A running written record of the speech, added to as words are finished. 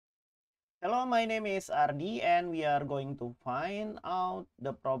Hello, my name is Ardi and we are going to find out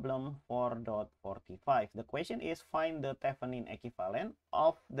the problem 4.45. The question is find the Thevenin equivalent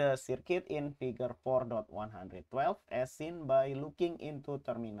of the circuit in figure 4.112 as seen by looking into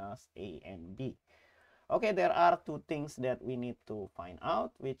terminals A and B. Okay, there are two things that we need to find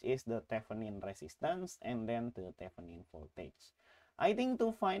out, which is the Thevenin resistance and then the Thevenin voltage. I think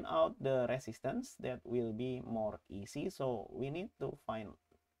to find out the resistance, that will be more easy, so we need to find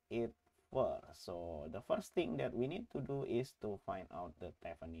it first. So the first thing that we need to do is to find out the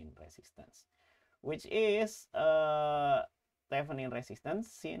Thevenin resistance, which is Thevenin resistance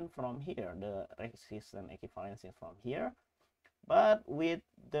seen from here. The resistance equivalence is from here, but with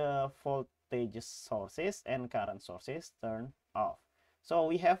the voltage sources and current sources turned off. So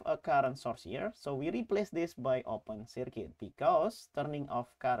we have a current source here, so we replace this by open circuit because turning off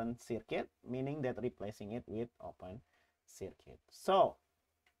current circuit meaning that replacing it with open circuit. So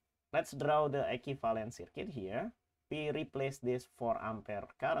let's draw the equivalent circuit here. We replace this 4 ampere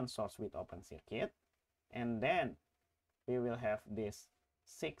current source with open circuit, and then we will have this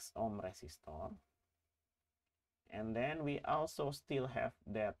 6 ohm resistor, and then we also still have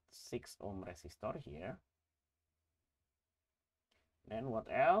that 6 ohm resistor here. Then what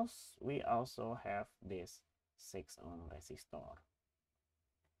else? We also have this 6 ohm resistor.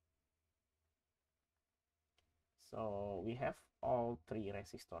 So we have all 3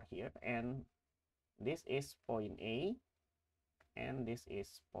 resistor here, and this is point A and this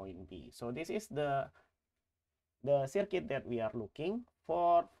is point B. So this is the circuit that we are looking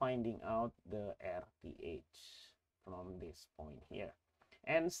for finding out the RTH from this point here.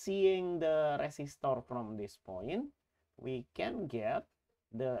 And seeing the resistor from this point, we can get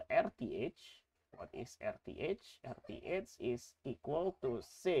the RTH. What is RTH? RTH is equal to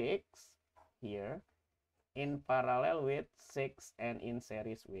 6 here in parallel with 6 and in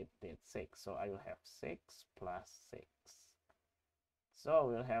series with that 6. So I will have 6 plus 6. So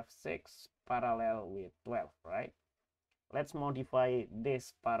we'll have 6 parallel with 12, right? Let's modify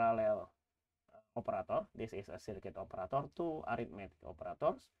this parallel operator. This is a circuit operator to arithmetic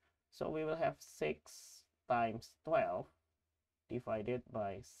operators. So we will have 6 times 12 divided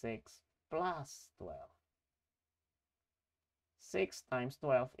by 6 plus 12. 6 times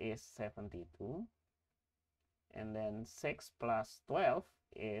 12 is 72. And then 6 plus 12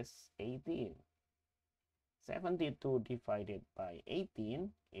 is 18. 72 divided by 18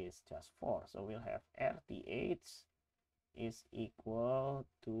 is just 4. So we'll have RTH is equal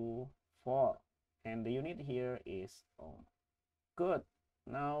to 4. And the unit here is ohm. Good.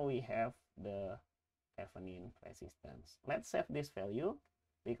 Now we have the Thevenin resistance. Let's save this value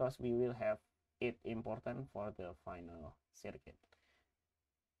because we will have it important for the final circuit.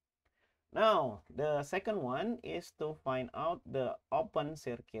 Now, the second one is to find out the open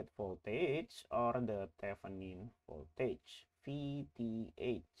circuit voltage or the Thevenin voltage,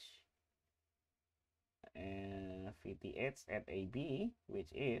 VTH. And VTH at AB,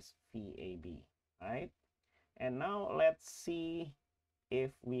 which is VAB, right? And now let's see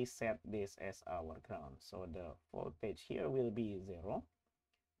if we set this as our ground. So the voltage here will be 0.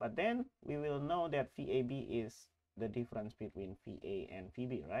 But then we will know that VAB is the difference between VA and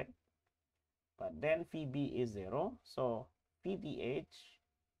VB, right? But then VB is 0, so VTH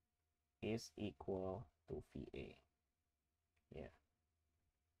is equal to VA. Yeah.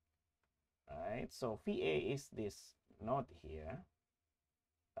 Right, so VA is this node here.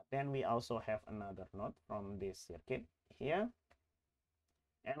 But then we also have another node from this circuit here.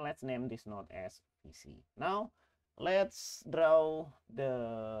 And let's name this node as VC. Now, let's draw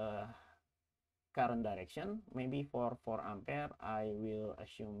the current direction. Maybe for 4 ampere, I will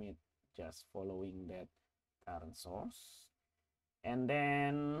assume it just following that current source. And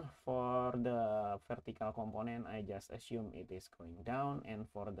then for the vertical component, I just assume it is going down. And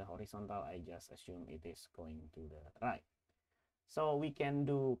for the horizontal, I just assume it is going to the right. So we can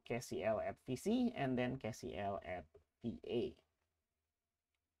do KCL at VC and then KCL at VA.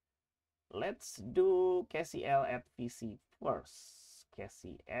 Let's do KCL at VC first.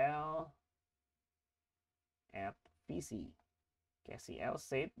 KCL at VC. KCL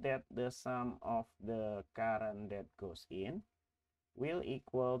said that the sum of the current that goes in will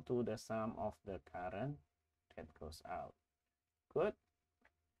equal to the sum of the current that goes out. Good.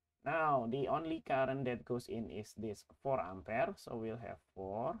 Now, the only current that goes in is this 4 ampere. So we'll have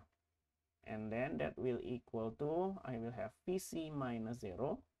 4. And then that will equal to, I will have VC minus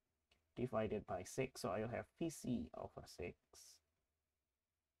 0 divided by 6. So I will have VC over 6.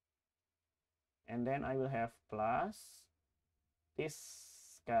 And then I will have plus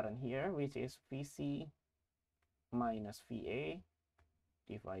this current here, which is VC minus VA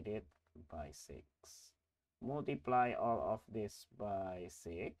divided by 6. Multiply all of this by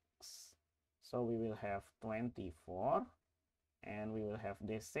 6. So we will have 24. And we will have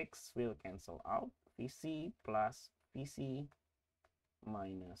this 6 will cancel out. VC plus VC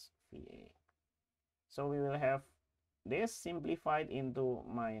minus VA. So we will have this simplified into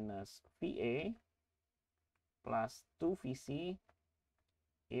minus VA plus 2VC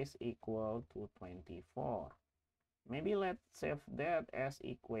is equal to 24. Maybe let's save that as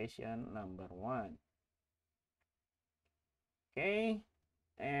equation number 1. Okay,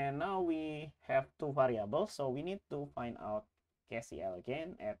 and now we have two variables, so we need to find out KCL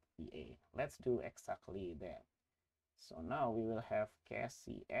again at VA. Let's do exactly that. So now we will have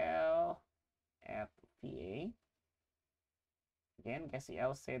KCL at VA. Again,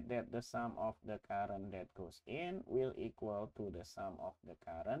 KCL said that the sum of the current that goes in will equal to the sum of the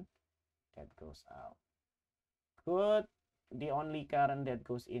current that goes out. Good. The only current that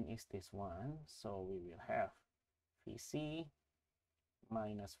goes in is this one. So we will have VC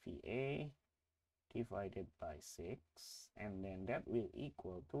minus VA divided by 6. And then that will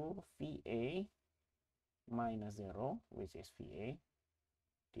equal to VA minus 0, which is VA,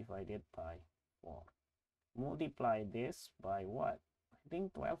 divided by 4. Multiply this by what? I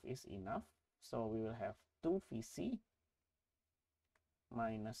think 12 is enough. So we will have 2VC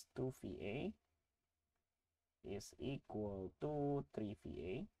minus 2VA is equal to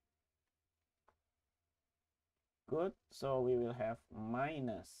 3VA. Good. So we will have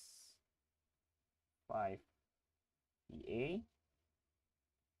minus 5VA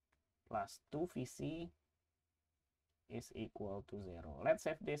plus 2VC is equal to 0. Let's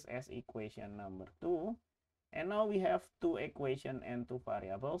have this as equation number 2. And now we have two equations and two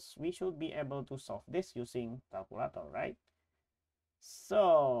variables. We should be able to solve this using calculator, right?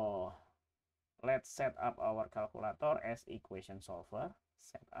 So let's set up our calculator as equation solver.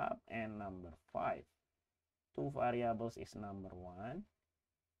 Set up, and number 5. Two variables is number 1.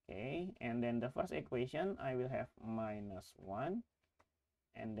 Okay, and then the first equation I will have minus 1,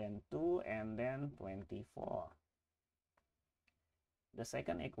 and then 2, and then 24. The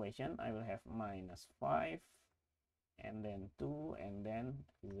second equation I will have minus 5, and then 2, and then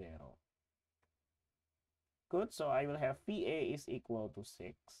 0. Good, so I will have VA is equal to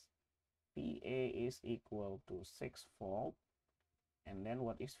 6. VA is equal to 6 volt. And then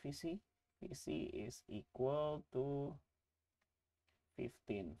what is VC? VC is equal to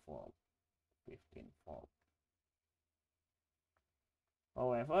 15 volt. 15 volt.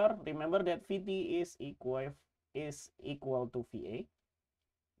 However, remember that VT is equal to VA.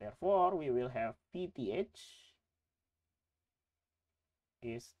 Therefore, we will have VTH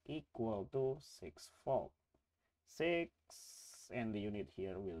is equal to 6 volt. 6, and the unit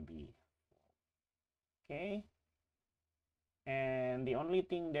here will be, okay. And the only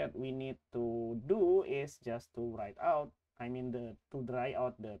thing that we need to do is just to write out, to dry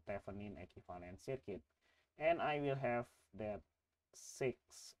out the Thevenin equivalent circuit. And I will have that 6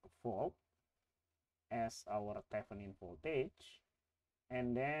 volt as our Thevenin voltage,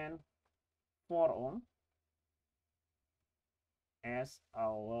 and then 4 ohm as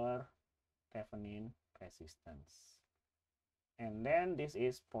our Thevenin resistance. And then this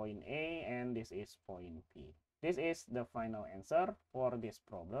is point A and this is point B. This is the final answer for this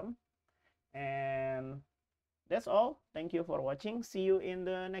problem. And that's all. Thank you for watching. See you in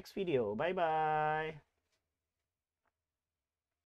the next video. Bye bye.